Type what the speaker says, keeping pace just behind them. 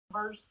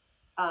numbers.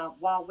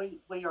 While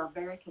we are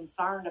very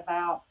concerned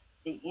about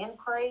the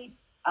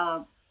increase,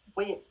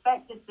 we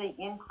expect to see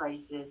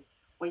increases.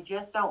 We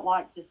just don't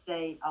like to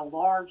see a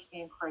large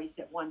increase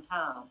at one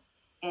time.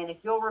 And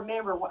if you'll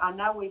remember, I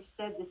know we've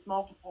said this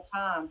multiple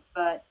times,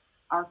 but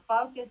our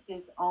focus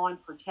is on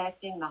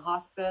protecting the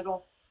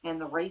hospital and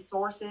the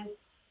resources.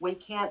 We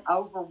can't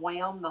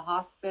overwhelm the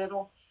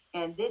hospital.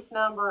 And this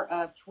number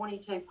of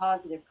 22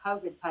 positive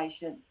COVID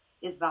patients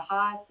is the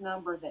highest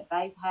number that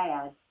they've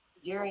had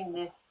during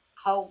this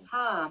whole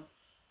time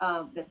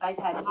that they've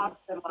had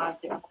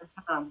hospitalized at one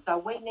time. So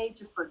we need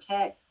to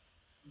protect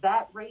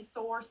that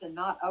resource and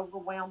not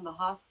overwhelm the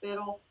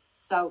hospital.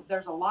 So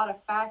there's a lot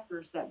of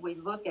factors that we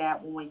look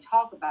at when we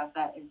talk about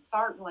that. And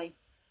certainly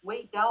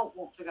we don't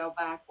want to go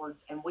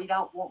backwards, and we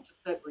don't want to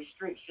put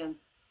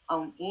restrictions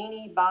on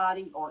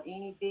anybody or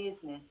any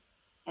business.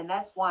 And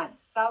that's why it's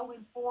so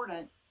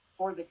important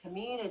for the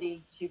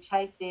community to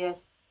take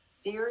this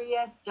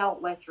serious.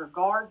 Don't let your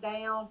guard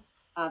down.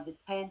 This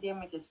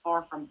pandemic is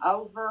far from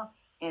over,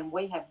 and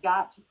we have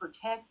got to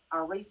protect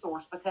our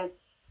resource, because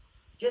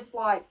just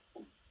like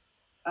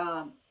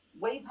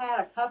we've had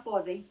a couple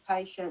of these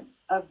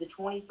patients of the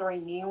 23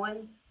 new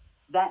ones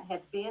that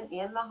have been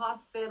in the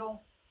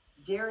hospital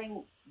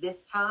during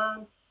this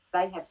time.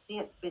 They have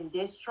since been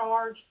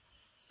discharged.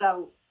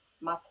 So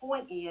my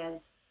point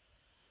is,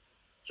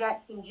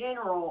 Jackson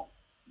General,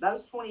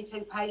 those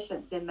 22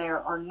 patients in there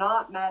are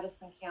not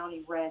Madison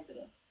County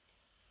residents.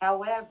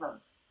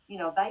 However,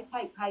 they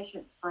take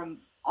patients from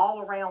all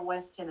around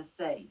West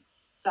Tennessee.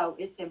 So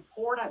it's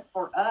important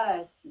for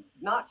us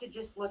not to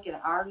just look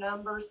at our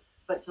numbers,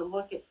 but to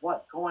look at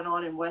what's going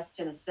on in West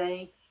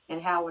Tennessee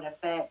and how it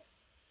affects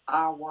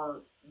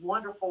our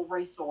wonderful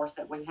resource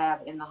that we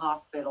have in the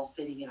hospital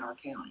sitting in our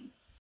county.